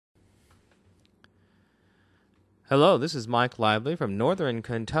Hello, this is Mike Lively from Northern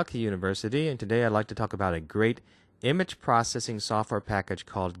Kentucky University, and today I'd like to talk about a great image processing software package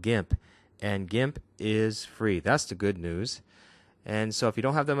called GIMP. And GIMP is free. That's the good news. And so if you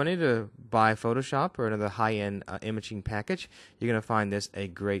don't have the money to buy Photoshop or another high-end imaging package, you're going to find this a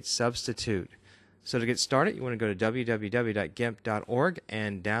great substitute. So to get started, you want to go to www.gimp.org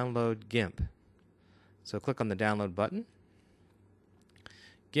and download GIMP. So click on the download button.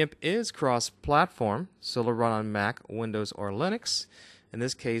 GIMP is cross-platform, so it'll run on Mac, Windows, or Linux. In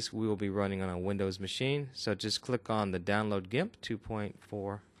this case, we will be running on a Windows machine, so just click on the Download GIMP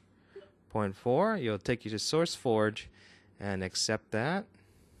 2.4.4. It'll take you to SourceForge and accept that.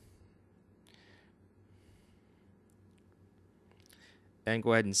 And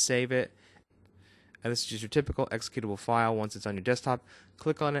go ahead and save it. And this is just your typical executable file. Once it's on your desktop,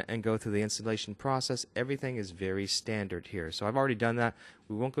 click on it and go through the installation process. Everything is very standard here. So I've already done that.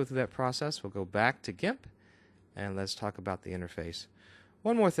 We won't go through that process. We'll go back to GIMP and let's talk about the interface.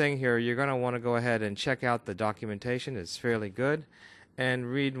 One more thing here, you're going to want to go ahead and check out the documentation. It's fairly good,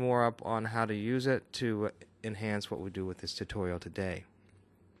 and read more up on how to use it to enhance what we do with this tutorial today.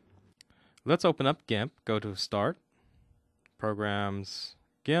 Let's open up GIMP. Go to Start, Programs,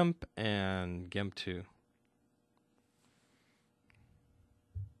 GIMP, and GIMP 2.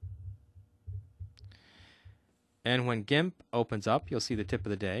 And when GIMP opens up, you'll see the tip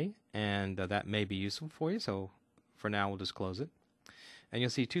of the day, and that may be useful for you, so for now we'll just close it. And you'll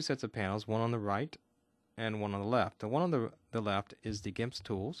see two sets of panels, one on the right and one on the left. The one on the left is the GIMP's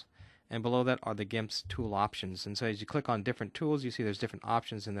tools, and below that are the GIMP's tool options. And so as you click on different tools, you see there's different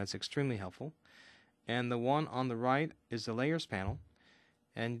options, and that's extremely helpful. And the one on the right is the Layers panel.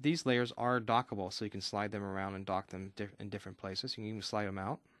 And these layers are dockable, so you can slide them around and dock them in different places. You can even slide them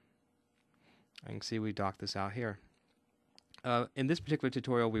out. You can see we dock this out here. In this particular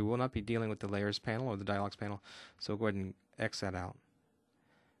tutorial, we will not be dealing with the Layers panel or the Dialogs panel, so go ahead and X that out.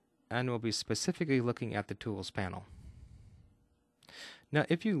 And we'll be specifically looking at the Tools panel. Now,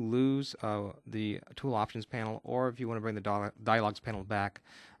 if you lose the Tool Options panel, or if you want to bring the Dialogs panel back,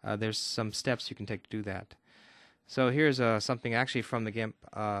 there's some steps you can take to do that. So here's something actually from the GIMP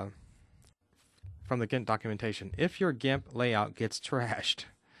documentation. If your GIMP layout gets trashed,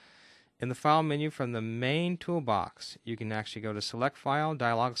 in the File menu from the main toolbox, you can actually go to Select File,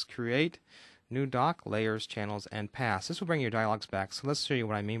 Dialogs, Create, New Doc, Layers, Channels, and Pass. This will bring your dialogs back. So let's show you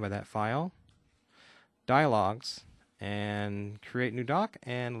what I mean by that. File, Dialogs, and Create New Doc,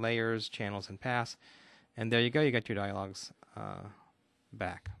 and Layers, Channels, and Pass. And there you go. You got your dialogs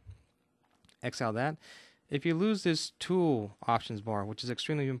back. X out that. If you lose this Tool Options bar, which is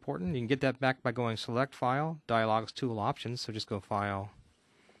extremely important, you can get that back by going Select File, Dialogs, Tool Options. So just go File,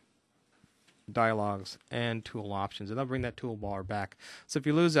 Dialogs, and Tool Options, and that'll bring that toolbar back. So if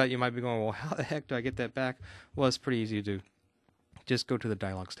you lose that, you might be going, well, how the heck do I get that back? Well, it's pretty easy to do. Just go to the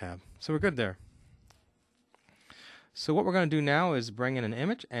Dialogs tab. So we're good there. So what we're going to do now is bring in an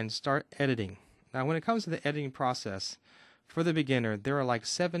image and start editing. Now, when it comes to the editing process, for the beginner, there are like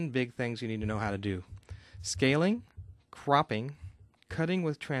 7 big things you need to know how to do. Scaling, cropping, cutting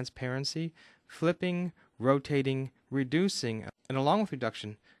with transparency, flipping, rotating, reducing, and along with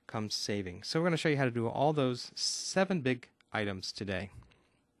reduction comes saving. So we're going to show you how to do all those 7 big items today.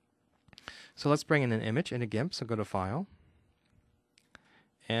 So let's bring in an image in a GIMP. So go to File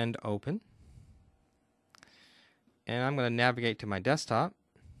and Open. And I'm going to navigate to my desktop.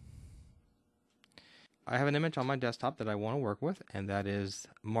 I have an image on my desktop that I want to work with, and that is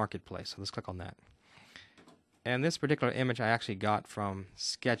Marketplace. So let's click on that. And this particular image I actually got from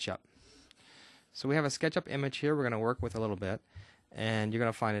SketchUp. So we have a SketchUp image here we're going to work with a little bit, and you're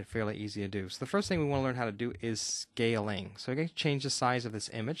going to find it fairly easy to do. So the first thing we want to learn how to do is scaling. So we're going to change the size of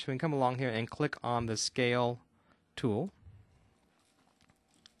this image. So we can come along here and click on the Scale tool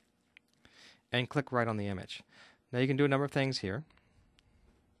and click right on the image. Now you can do a number of things here.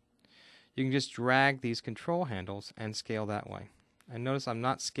 You can just drag these control handles and scale that way. And notice I'm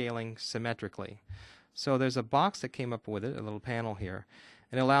not scaling symmetrically. So there's a box that came up with it, a little panel here,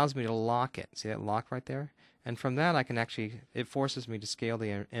 and it allows me to lock it. See that lock right there? And from that I can actually, it forces me to scale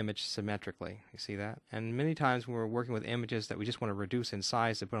the image symmetrically. You see that? And many times when we're working with images that we just want to reduce in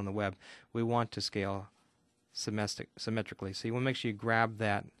size to put on the web, we want to scale symmetrically. So you want to make sure you grab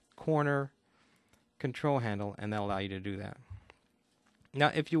that corner control handle, and that'll allow you to do that.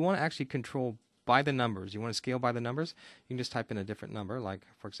 Now if you want to actually control by the numbers, you want to scale by the numbers, you can just type in a different number, like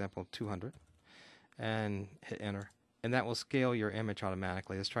for example 200, and hit enter, and that will scale your image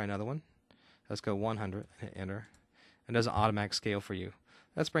automatically. Let's try another one. Let's go 100, hit enter, and does an automatic scale for you.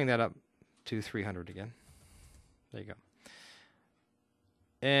 Let's bring that up to 300 again. There you go.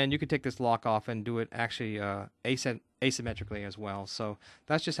 And you can take this lock off and do it actually asymmetrically as well. So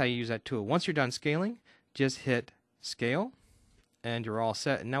that's just how you use that tool. Once you're done scaling, just hit scale and you're all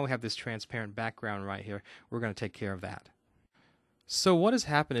set. And now we have this transparent background right here. We're going to take care of that. So what has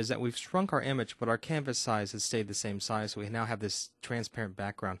happened is that we've shrunk our image, but our canvas size has stayed the same size. So we now have this transparent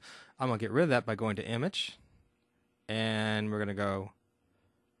background. I'm going to get rid of that by going to Image, and we're going to go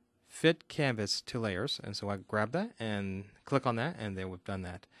Fit Canvas to Layers. And so I grab that and click on that, and then we've done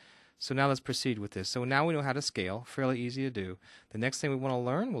that. So now let's proceed with this. So now we know how to scale, fairly easy to do. The next thing we want to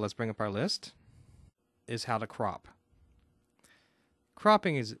learn, well, let's bring up our list, is how to crop.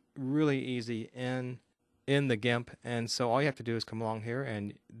 Cropping is really easy in the GIMP, and so all you have to do is come along here,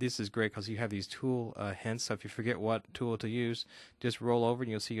 and this is great because you have these tool hints. So if you forget what tool to use, just roll over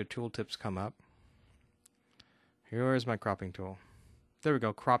and you'll see your tool tips come up. Here is my cropping tool. There we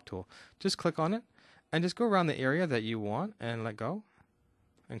go, crop tool. Just click on it and just go around the area that you want and let go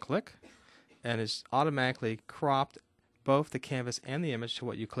and click, and it's automatically cropped both the canvas and the image to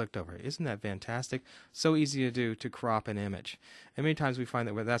what you clicked over. Isn't that fantastic? So easy to do, to crop an image. And many times we find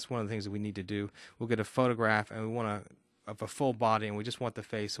that that's one of the things that we need to do. We'll get a photograph and we want a full body and we just want the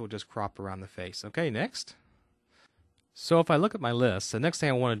face, so we'll just crop around the face. Okay, next. So if I look at my list, the next thing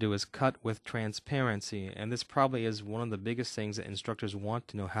I want to do is cut with transparency, and this probably is one of the biggest things that instructors want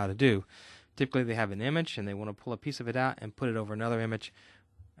to know how to do. Typically they have an image and they want to pull a piece of it out and put it over another image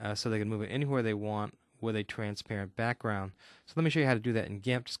so they can move it anywhere they want with a transparent background. So let me show you how to do that in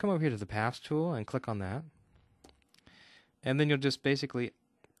GIMP. Just come over here to the Paths tool and click on that. And then you'll just basically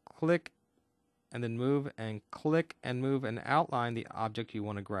click and then move and click and move and outline the object you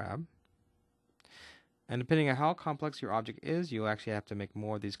want to grab. And depending on how complex your object is, you'll actually have to make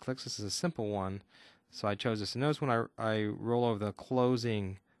more of these clicks. This is a simple one, so I chose this. And notice when I roll over the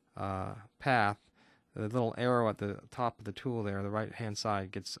closing path, the little arrow at the top of the tool there, the right hand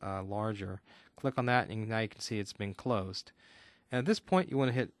side, gets larger. Click on that and now you can see it's been closed. And at this point you want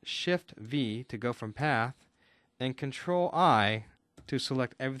to hit Shift V to go from path and Control I to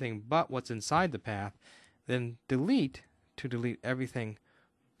select everything but what's inside the path, then delete to delete everything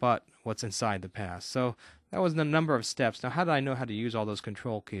but what's inside the path. So that was the number of steps. Now how did I know how to use all those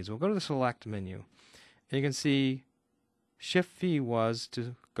control keys? We'll go to the select menu and you can see Shift V was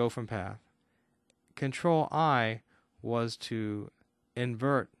to go from path. Control I was to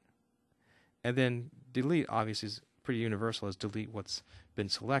invert, and then delete obviously is pretty universal, as delete what's been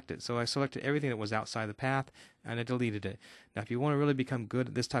selected. So I selected everything that was outside the path and I deleted it. Now if you want to really become good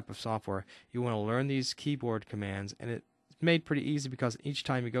at this type of software, you want to learn these keyboard commands, and it's made pretty easy because each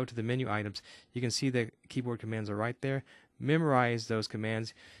time you go to the menu items you can see the keyboard commands are right there. Memorize those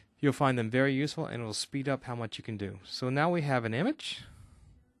commands. You'll find them very useful and it will speed up how much you can do. So now we have an image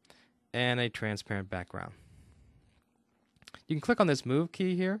and a transparent background. You can click on this move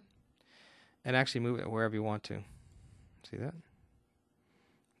key here and actually move it wherever you want to. See that?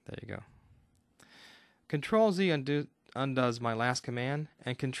 There you go. Control Z undoes my last command,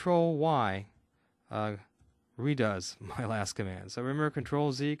 and Control Y redoes my last command. So remember,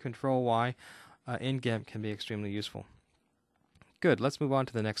 Control Z, Control Y in GIMP can be extremely useful. Good, let's move on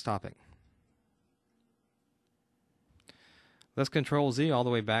to the next topic. Let's Control Z all the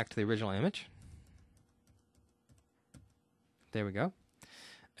way back to the original image. There we go.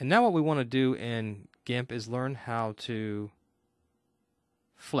 And now what we want to do in GIMP is learn how to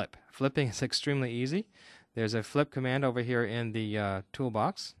flip. Flipping is extremely easy. There's a flip command over here in the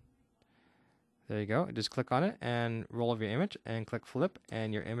toolbox. There you go. Just click on it and roll over your image and click flip,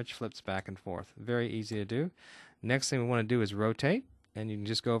 and your image flips back and forth. Very easy to do. Next thing we want to do is rotate, and you can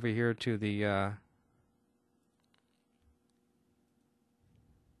just go over here to the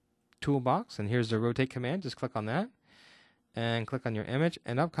toolbox, and here's the rotate command. Just click on that and click on your image,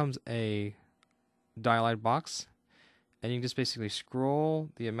 and up comes a dialog box, and you can just basically scroll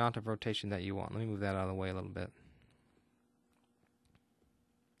the amount of rotation that you want. Let me move that out of the way a little bit.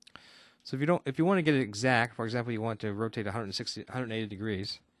 So if you want to get it exact, for example, you want to rotate 180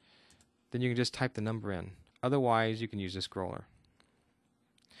 degrees, then you can just type the number in. Otherwise, you can use a scroller.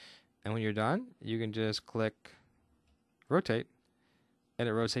 And when you're done, you can just click rotate, and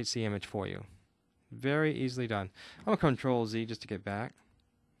it rotates the image for you. Very easily done. I'm going to Control Z just to get back.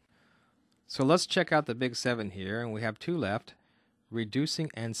 So let's check out the big 7 here, and we have 2 left, reducing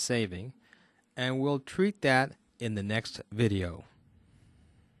and saving, and we'll treat that in the next video.